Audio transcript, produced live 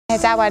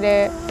จะว่าเดือ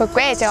ปกเว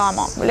จะออก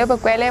มั้งเลือป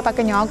กเวเลือปากก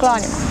ยอกลอ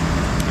น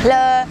เ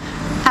ลือ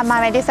มา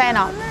ไม่ได้ใส่เน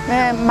าะ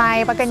ไม่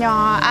ปากกย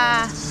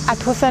อ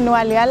ทุสนัว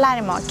เลือลาน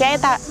มั้งแก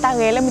ตาเ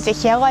รือแล้วมันจะเ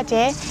ขียวก็เ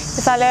จ๊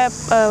จะเลือ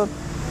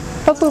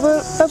ปุ๊บ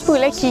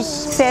แล้วขี่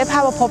เสื้อผ้า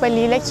พอไป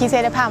ลีแล้วขี่เสื้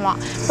อผ้ามั้ง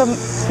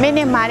ไม่เ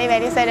นี่ยมาได้แบบ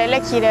ที่ใส่แล้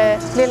วขี่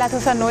เรือลาทุ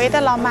สนุยแต่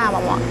เรามา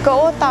มั้งก็โ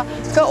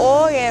อ้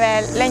แบ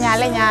บเล่นย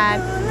า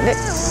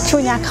ชู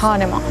ยาคอ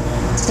เนี่ยมั้ง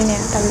ที่เนี่ย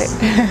ตาเลือ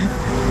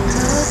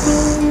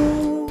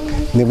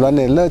นิบล้อเ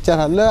นี่ยเลิกจะ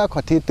เลิกขอ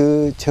ที่ตื้อ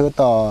เชื่อ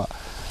ต่อ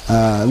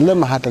เริ่ม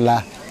มหาตละ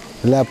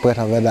แล้วเปิด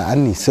ทำเวลาอัน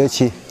นี้เสื้อ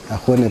ชี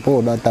คนในพวก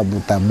เราตับบุ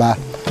ตรบ้า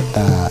แ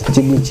ต่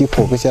จิบุจิโผ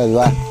ก็เชื่อ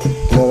ว่า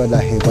เลิกเวลา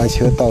เห็นว่าเ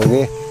ชื่อต่อเล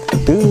ย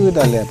ตื้อไ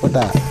ด้เลยเพราะแ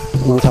ต่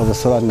อุทาว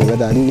สวรรค์ในเว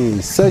ลานี้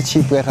เสื้อชี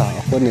เปิดท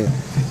ำคนเนี่ย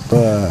เ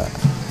ปิ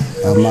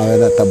ดมาเว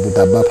ลาตับบุต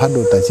รบ้าพัด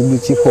ดูแต่จิบุ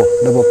จิโผ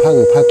แล้วพอ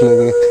พักเล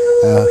ย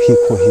หิ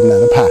โคหินน่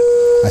ะผ่า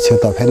เชื่อ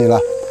ต่อแค่นี้ล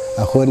ะ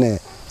คนเนี่ย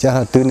จะท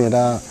ำตื้อเนี่ยเร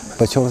าป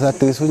ระชงซะ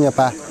ตื้อสุญญา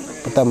ปา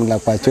แต่มันหลัก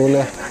ป่าโจเล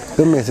ย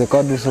คือเมื่อสักก็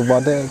ดูสวรร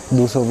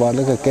ค์แ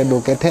ล้วก็แกดู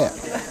แกแท้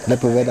แล้ว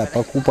ไปเวลาป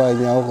ะกูไป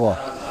เงาก่อน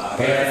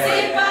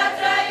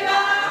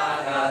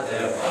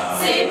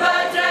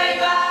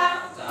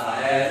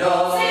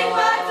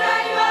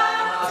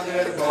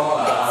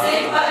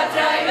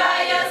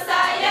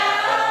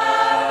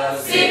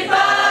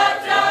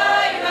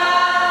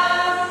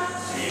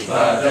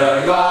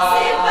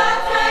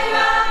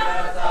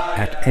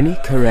At any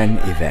Karen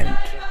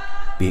event,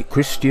 be it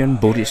Christian,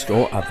 Buddhist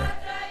or other,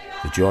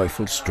 the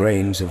joyful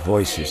strains of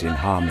voices in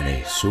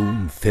harmony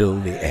soon fill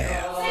the air.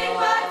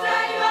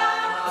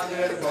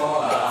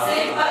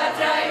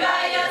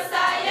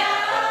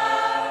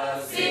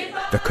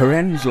 The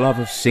Karen's love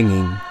of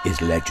singing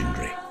is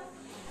legendary.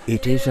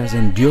 It is as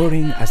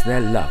enduring as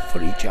their love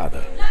for each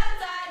other.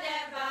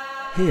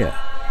 Here,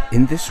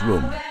 in this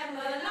room,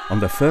 on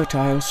the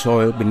fertile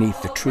soil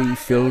beneath the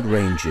tree-filled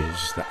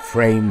ranges that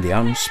frame the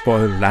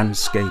unspoiled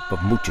landscape of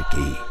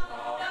Musikee,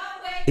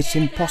 it's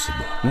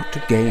impossible not to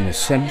gain a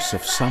sense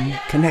of some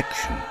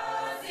connection,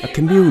 a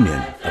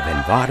communion of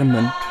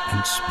environment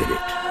and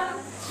spirit.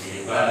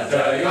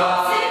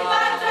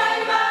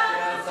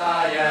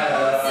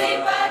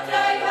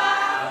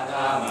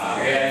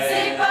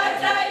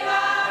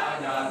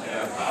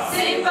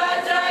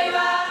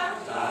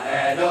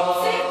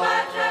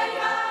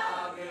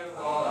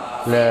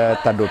 Le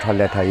tadu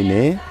thale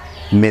thaine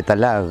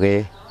metala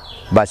re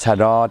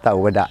bacharo ta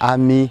wada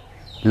ami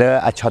le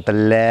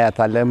achotale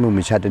ta le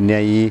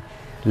mumishatne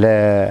le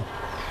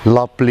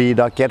lopli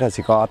do ket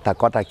hasiko ta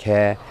ko ta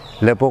khe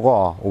le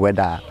poko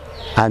wada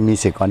ami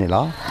se ko ni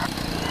lo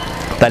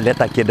ta le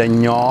ta ke da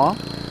nyo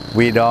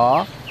wi do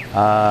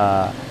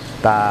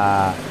ta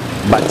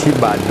bachi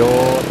bado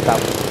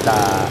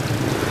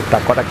ta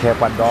ko ta khe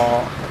pa do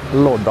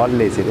lo do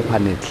le se de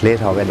phan ni kle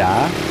tha wada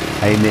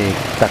ai ni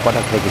ta ko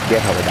ta khe ke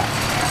tha wada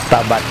ta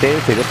batte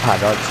se de pha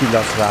do chi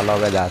lo sra lo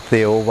wada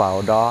seo wa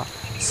do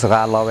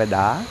sra lo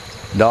wada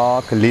do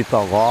kli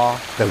to go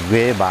te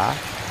we ba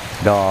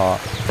do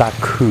ta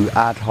khu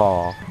a tho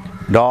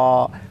do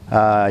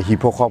hi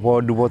pho kho pho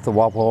du bo so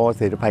wa pho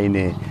se de phai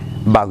ni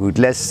ba gu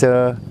lesser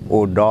o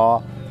do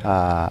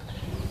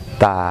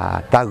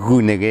ta gu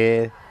ne ge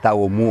ta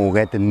o mu o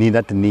ge te ni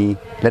da te ni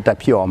le ta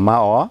phi o ma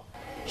o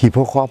hi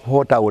pho kho pho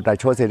ta o ta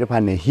cho se de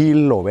phan ni hi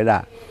lo we da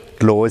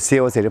lo se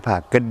o se de pha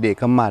ke de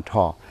ka ma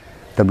tho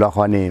ตบลอค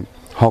อนี่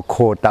ฮอกโค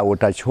ตาอุ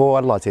ตาโช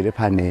หลอดเสด็จ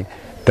พันนี่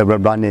ตบ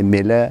ลอนี่เม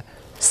เล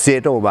เซ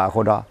โตบาโค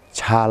ดอช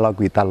าลอ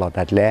กุยตลอด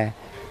ดัดแล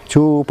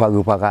ชูพา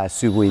กุพากา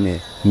สุกุยนี่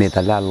เมต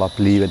าลาลอป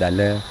ลีเวดัดเ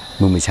ล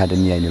มึงไม่ชาด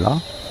เนียนี่หรอ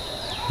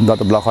ดอ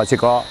ตบลอคอสิ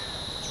ก็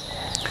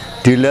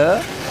ดีเล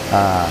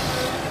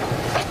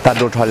ตาโ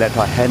ดทอเลท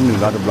อแฮนนึง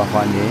ดอตบลอค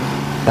อนี่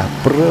ตา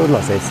เปรี้ยวหลอ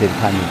ดเสด็จ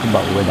พันนี่ก็บ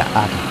อกเวดา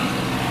อัด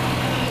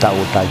ตา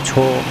อุตาโช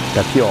ต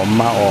าพี่ออก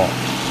มาออก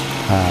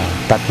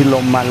ตาพี่ล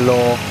มมาโล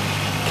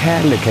แค่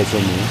เลยแค่เช่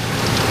นนี้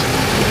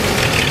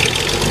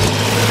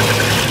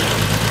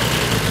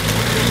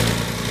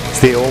เ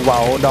สียววา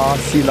วดอ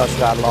ชิลอส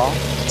กาลอ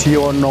ชิโอ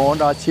โน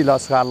ดอชิลอ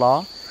สกาลอ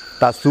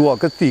ตาสัว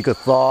ก็ตีก็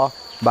ซอ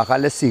บาคา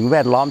เลสิ่งแว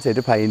ดล้อมเสด็จ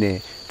ภัยนี่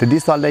แต่ที่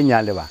ซ้อนเล่นยา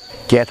เลยว่ะ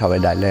แก้ถอย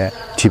ได้เลย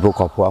ที่พวก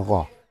ขอบพัว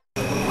ก็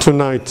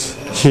Tonight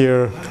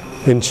here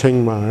in Chiang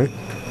Mai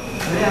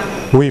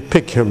we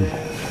pick him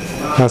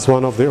as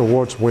one of the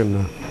awards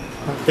winner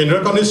in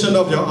recognition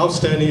of your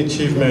outstanding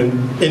achievement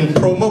in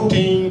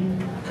promoting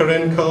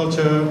Karen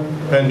culture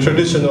and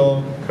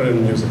traditional Karen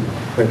music.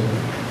 Thank you.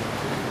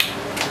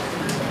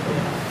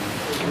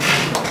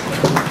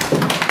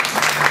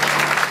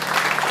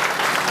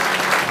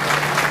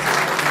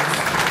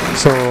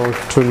 So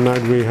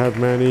tonight we have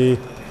many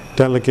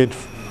delegates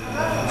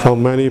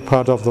from many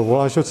parts of the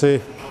world. I should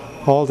say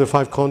all the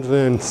 5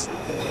 continents,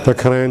 the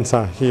Karens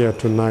are here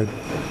tonight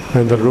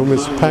and the room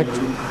is packed.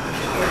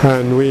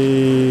 And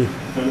the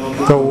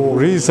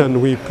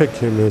reason we pick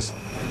him is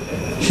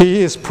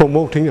he is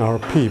promoting our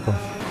people.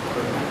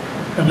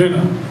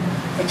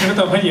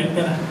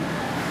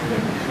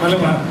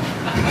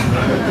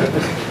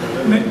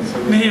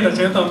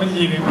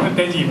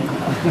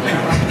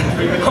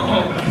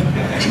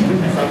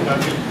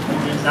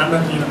 3 น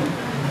าทีแล้ว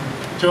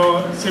โจ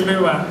ซิเบ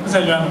ว่าไม่ใช่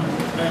ยัง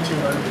ได้ชิว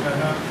นะ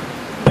ครับ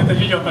แต่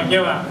ที่ยอมปากแก้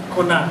ว่าค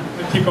นน่ะ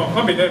ที่ก่อนก็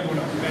ไม่ได้บุญห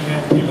รอกเนี่ย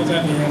ที่เราจะ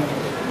นี่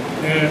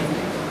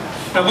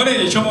แต่ก็ได้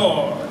ชั่วโมง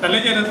แต่เล่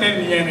นยันเต้น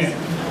นี่เนี่ย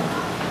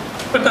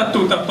ก็ตัด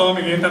ตูตัดตออ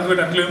ย่างเงี้ยแต่คือ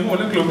ดักเลือหมด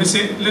แล้วกลุ่มไม่เสี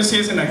ยแล้วเสีย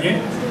สินะเงี้ย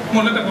หม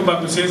ดแล้วแต่กูบัก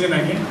กูเสียสินะ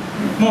เงี้ย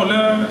หมดแล้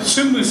ว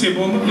ซึมมือเสีย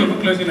บ่มันกลุ่มมัน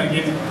เกลือสินะเ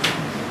งี้ย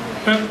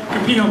ก็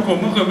พี่เขาโกง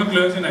มันเกลือมันเก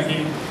ลือสินะเงี้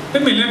ยแต่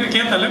ไม่เล่นแ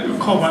ก้แต่แล้ว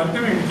ขอว่าแต่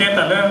ไม่แก้แ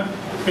ต่แล้ว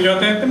ไปยอด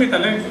แต่ไม่แต่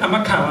แล้วอามา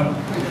ข่าวเ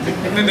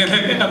นี่ยเด็ก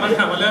ๆอามา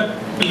ข่าวแล้ว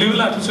เป็นเรื่อง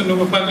ล่าทุกสนุก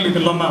มากเลยเ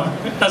ป็นลมมา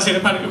แต่เสีย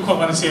พันธุ์ขอ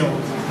วันเสียว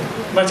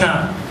บัญชา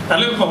แต่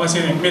เรื่องขอวันเสี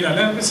ยเนี่ยไม่แต่แ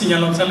ล้วสัญญาณ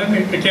ลมสั่นแล้วเ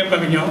นี่ยไปแก้ไป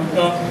เป็นย้อน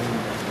ก็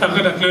แต่คื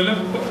อดักเลือแล้ว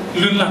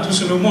เรื่องล่าทุก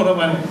สนุกหมดแล้ว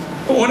มัน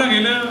โอ้นั่นไง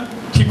แล้ว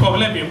ที่ก่อ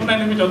แลกเปลี่ยนพวกนั้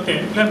นไม่จดเตะ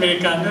แล้วอเมริ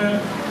กันเนี่ย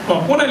ก่อ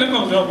พวกนั้นแล้วก็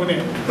จะเอาพวกนี้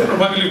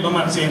ว่ากันหรือประม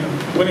าณเสียง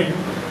พวกนี้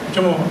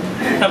ชั่วโมง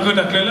แต่คือ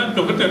ดักเรือแล้วจ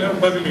บก็เตือนแล้ว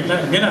ว่ากันหรือได้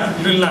ไม่ได้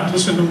เรื่องหลักทุ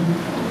กสนุก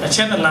แต่เ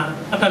ช่นนั่นละ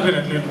ถ้าคือ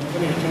ดักเรือพวก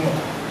นี้ชั่วโมง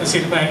สิ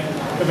ทธิ์ไป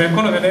แต่เป็นค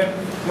นละกันเนี่ย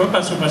เมื่อปั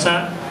จจุบัน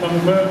เรา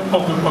เมื่อออ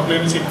กเรือ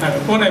สิทธิ์ไป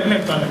พวกนั้นไม่เล่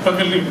นตอนว่า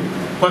กันหรือ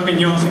ว่ากัน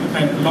ยอสิทธิ์ไป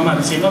ประมาณ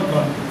เสียงก็ก่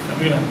อนแต่ไ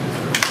ม่ได้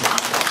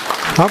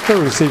After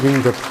receiving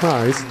the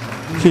prize,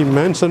 he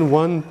mentioned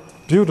one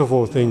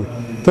beautiful thing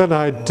that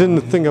I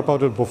didn't think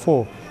about it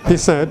before. He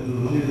said,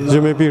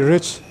 you may be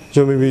rich,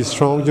 you may be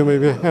strong, you may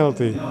be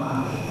healthy,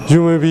 you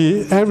may be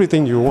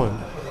everything you want,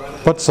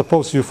 but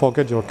suppose you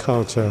forget your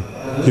culture,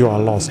 you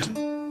are lost.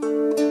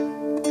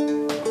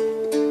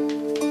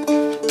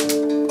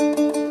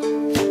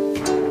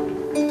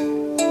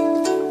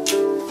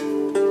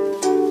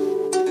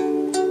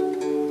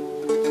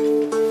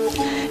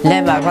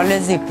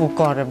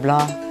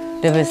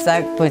 để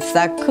bữa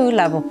sáng khứ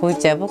là một buổi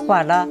chơi bất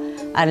quả đó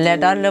anh lẽ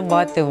đó là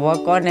bỏ từ bỏ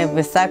con này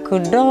bữa sáng khứ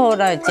đô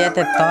rồi chơi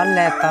từ to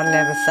lẹ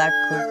bữa sáng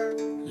khứ.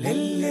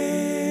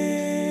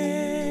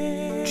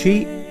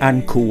 Chi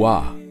and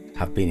Kuwa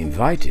have been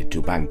invited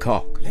to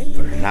Bangkok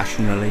for a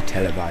nationally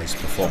televised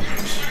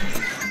performance.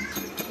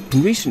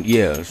 In recent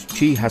years,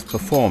 Chi has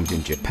performed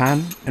in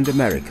Japan and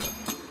America,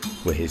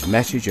 where his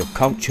message of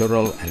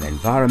cultural and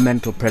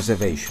environmental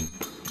preservation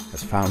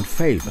has found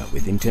favour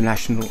with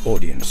international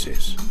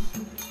audiences.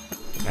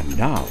 And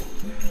now,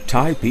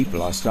 Thai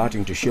people are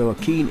starting to show a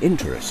keen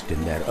interest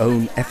in their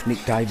own ethnic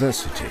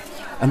diversity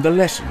and the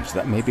lessons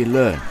that may be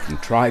learned from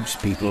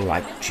tribespeople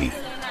like Chi.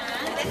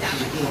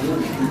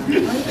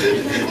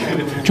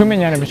 ช่วยไม่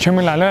ยากเลยช่วยไ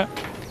ม่หลายแล้ว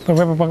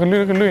ปากเลื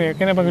อดแ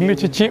ค่นั้นปากเลือด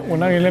ชี้ๆวัน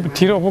นั้นเลย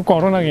ทีเราพวกก่อน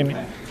เราเนี่ย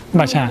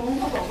บ้าชา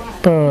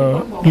เปิ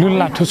ดลื่น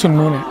หลัดทุส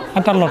นูเนี่ยอั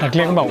นตรายตักเ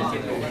ลี้ยงเบา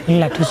ลื่น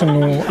หลัดทุส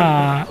นู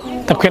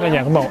ตะเกียบอะไรอย่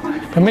างก็เบา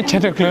แต่ไม่ใช่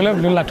ตะเกียบแล้ว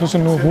ลื่นหลัดทุส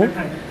นูหู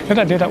แล้วแ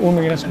ต่เดี๋ยวแต่อุ้ม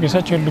กันbisa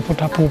cuci lupa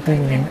tapu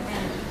ini,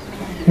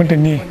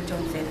 macam ni.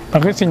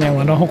 Pakai sinyal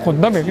mana, hok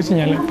dah pakai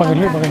sinyal, pakai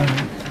lu pakai ni.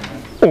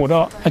 Oh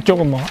dah, acok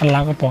kamu,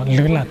 Allah kau pun,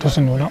 lulah tu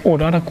semua lah. Oh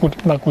dah ada kut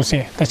bagus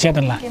sih, tak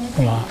siapa dah.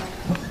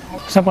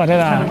 Sebab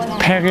dah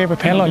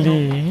pergi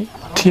loli,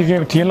 tiga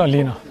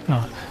loli no.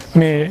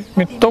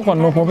 Me toko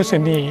no pun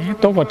berseni,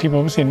 toko tiba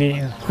berseni.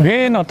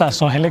 Gay no tak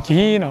soal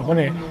lagi no, kau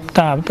ni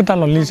tak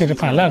loli sih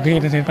depan lah, gay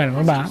depan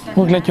apa?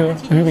 Hok lecu,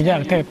 hok kerja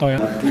tak tahu.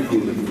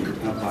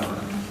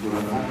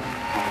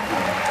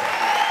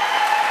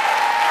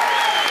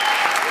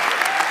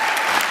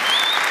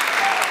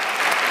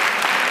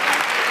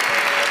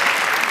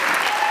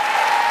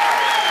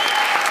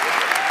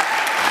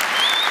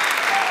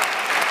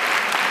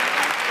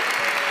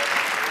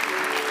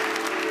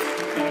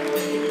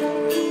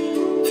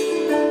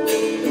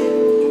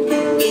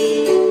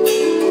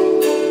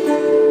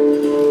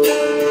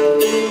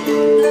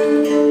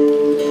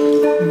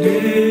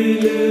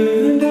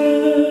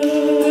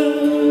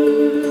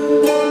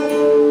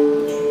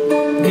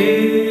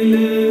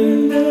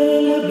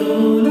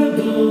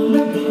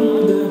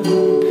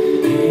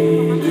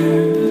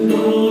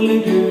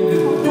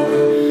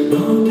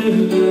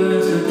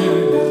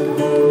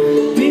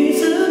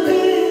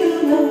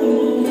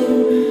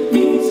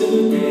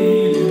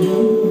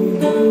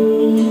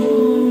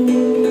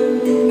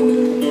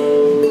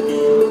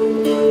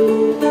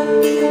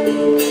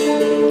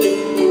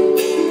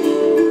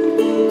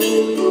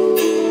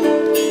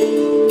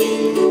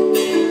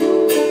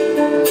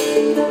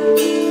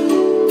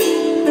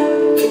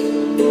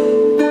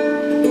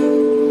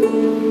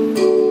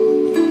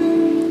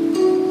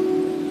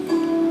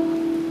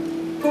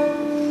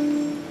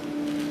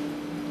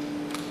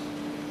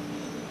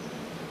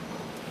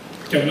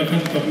 จบแล้วครั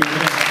บจบมือไ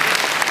ด้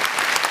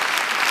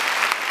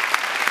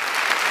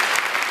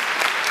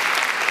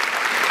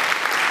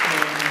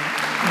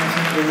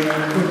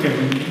พูดถึง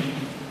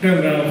เรื่อง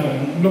ราวของ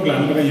ลูกหลา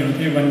นประโยชน์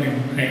ที่วันหนึ่ง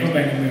หายเข้าไป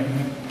ในเมือง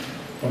นะ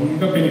ผม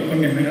ก็เป็นอีกคน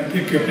หนึ่งนะครับ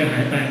ที่เกือบจะหา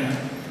ยไปนะ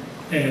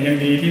แต่ยัง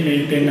ดีที่มี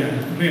เตนา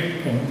เรียก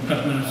ผมกลับ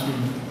มาสู่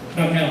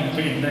ร่างกายของตั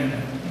วเองได้น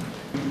ะ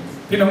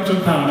พี่น้องชน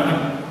เผ่านะครับ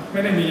ไม่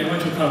ได้มีเฉพาะ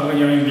ชนเผ่าระ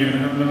ยองอย่างเดียวน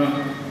ะครับแล้วก็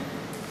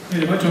โดย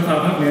เฉพาะชนเผ่า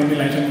ภาคเหนือมี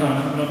หลายชนเผ่า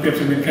เราเปรียบเ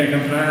สมือนไก่ก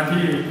ำพร้า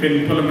ที่เป็น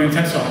พลเมือง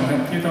ชั้นสองนะครั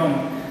บที่ต้อง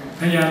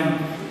พยายาม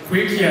คุย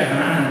เคี่ยหา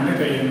อาหารด้วย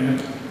ตัวเองนะครับ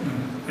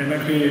แต่บา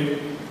งที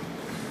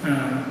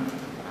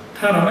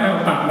ถ้าเราไม่เอา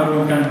ปากมาร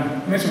วมกัน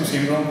ไม่ส่งเสีย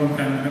งร้องรวม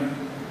กันนะครับ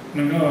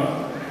มันก็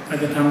อาจ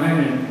จะทำให้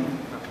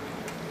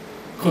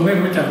คนไม่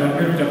รู้จักเราไ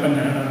ม่รู้จักปัญห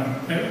าเรา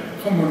และ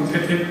ข้อมูลเ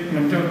ท็จๆ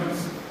มัน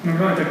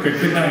ก็จะเกิด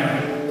ขึ้นได้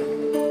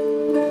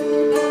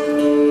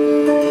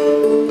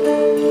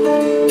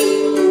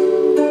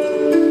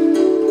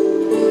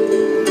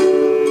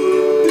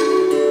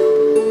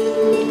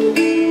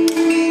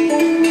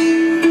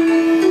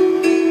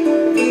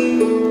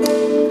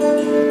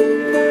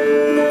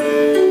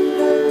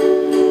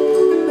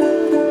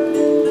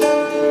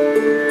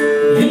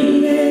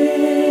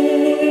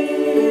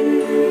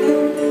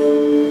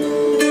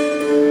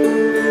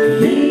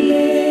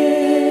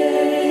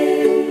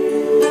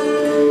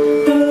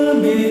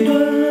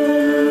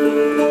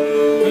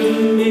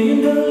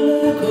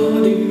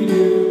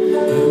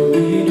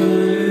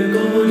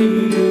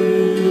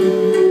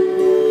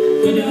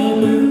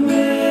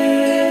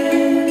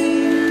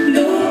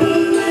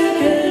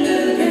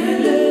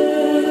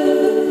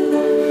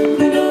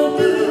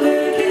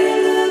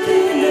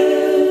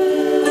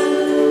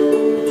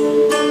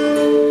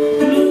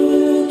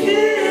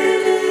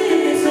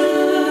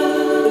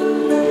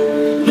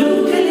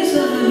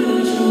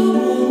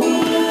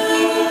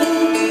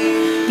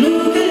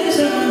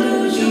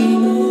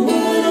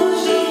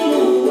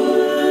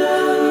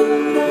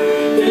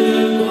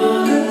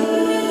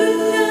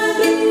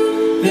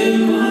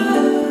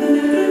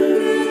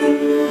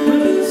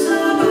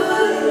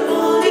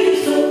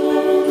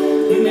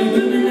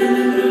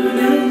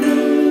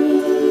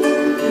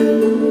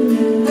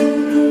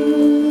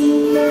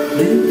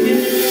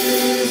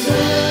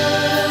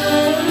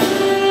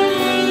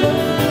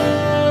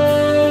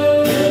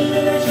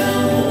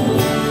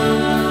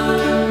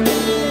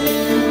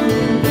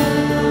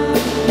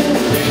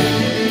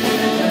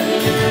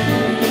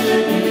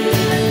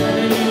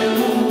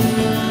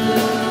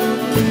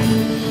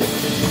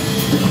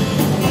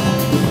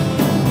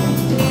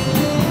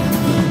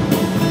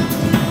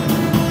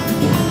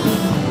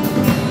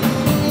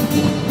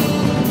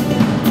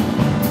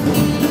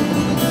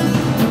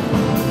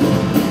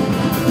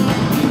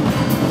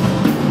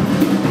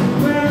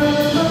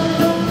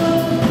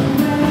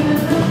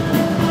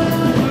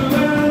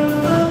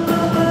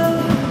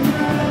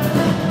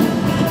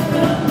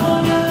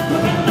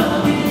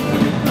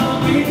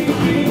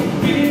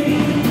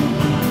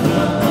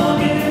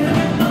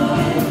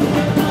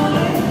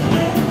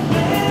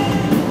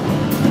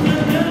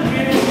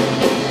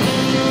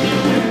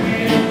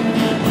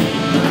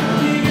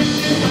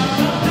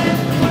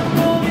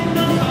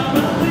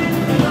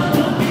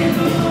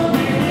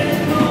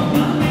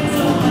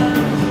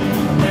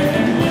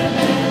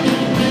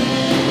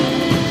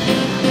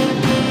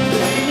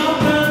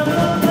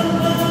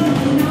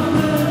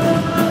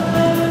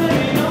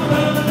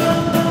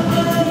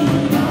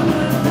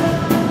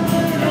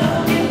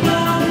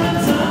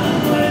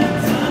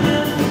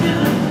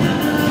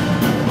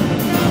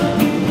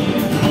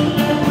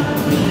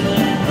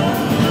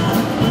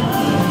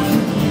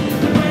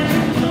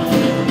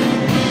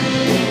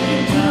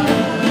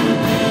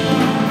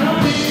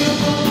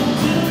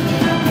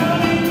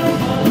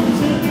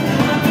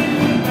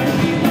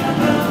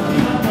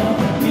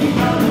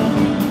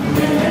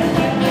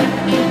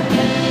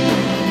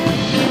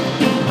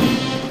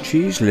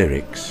Chee's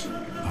lyrics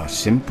are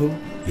simple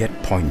yet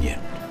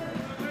poignant.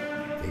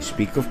 They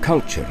speak of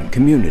culture and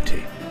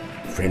community,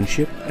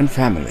 friendship and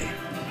family,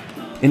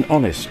 in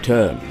honest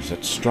terms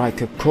that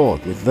strike a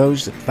chord with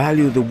those that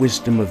value the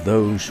wisdom of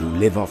those who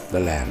live off the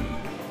land.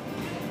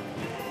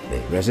 They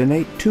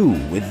resonate too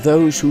with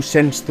those who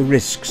sense the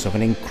risks of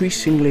an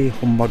increasingly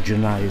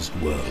homogenized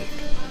world.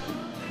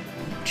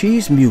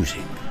 Chee's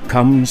music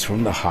comes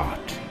from the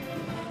heart,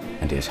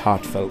 and his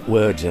heartfelt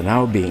words are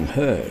now being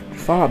heard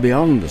far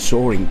beyond the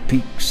soaring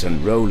peaks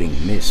and rolling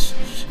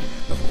mists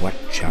of Wat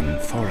Chan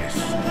Forest.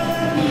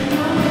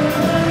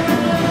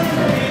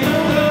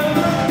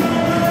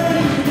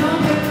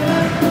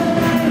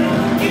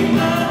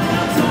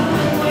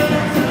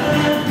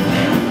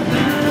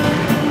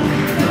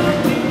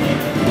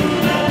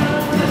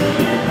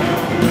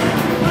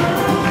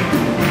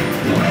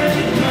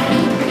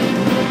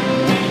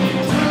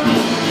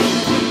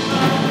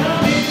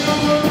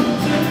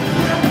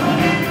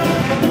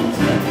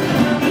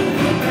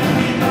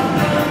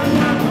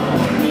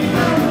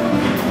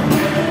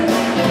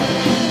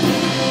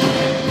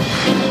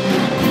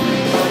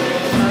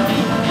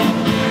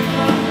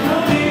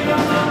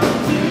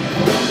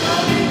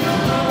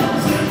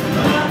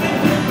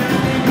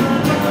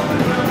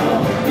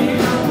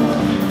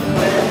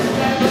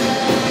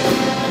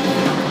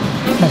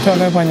 cho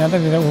lấy bao nhiêu tất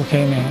cả ok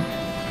này,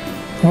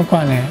 một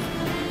quan này,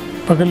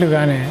 bắt cái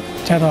lửa này,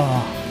 chắc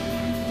đó,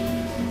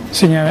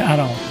 sinh nhật ở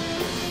đâu,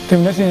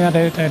 tìm đến sinh nhật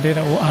đây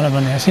là ở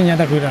đâu này, sinh nhật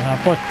đây là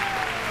pot,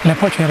 là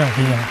pot chơi đâu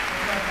kia,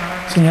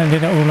 sinh nhật đây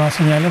là ở đâu,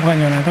 sinh nhật lúc bao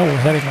nhiêu này đó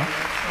ở đây đó,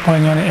 bao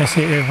nhiêu này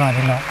SE vào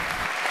đây đó.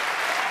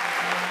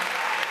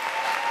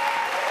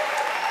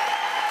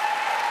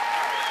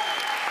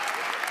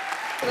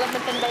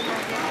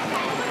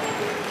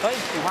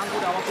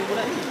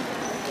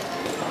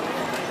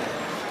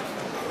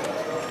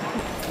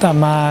 แต่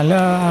มาแล้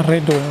วเร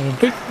ดู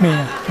บิ๊กมี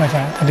มาจ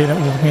ากทะเลละ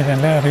อูมีแต่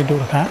แล้วเรดู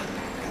ค่ะ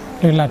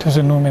เรื่องลาทุส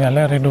นูมีแต่แ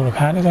ล้วเรดู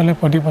ค่ะแล้วก็เรื่อง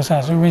ปฏิภาษา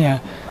สุวิญญา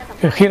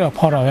คือคิดเราพ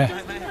อเราเลย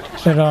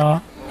แล้ว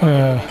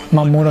ม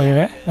ามูเราอยู่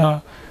เลยแล้ว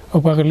อุ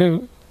ปกรณ์เรื่อง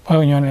พาย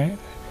เนี่ย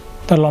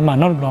แต่เรามา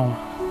นอกลอง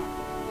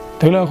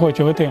ถึงเราคุย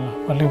จุดเต็ม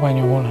เราเรื่องพายอ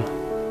ยู่บน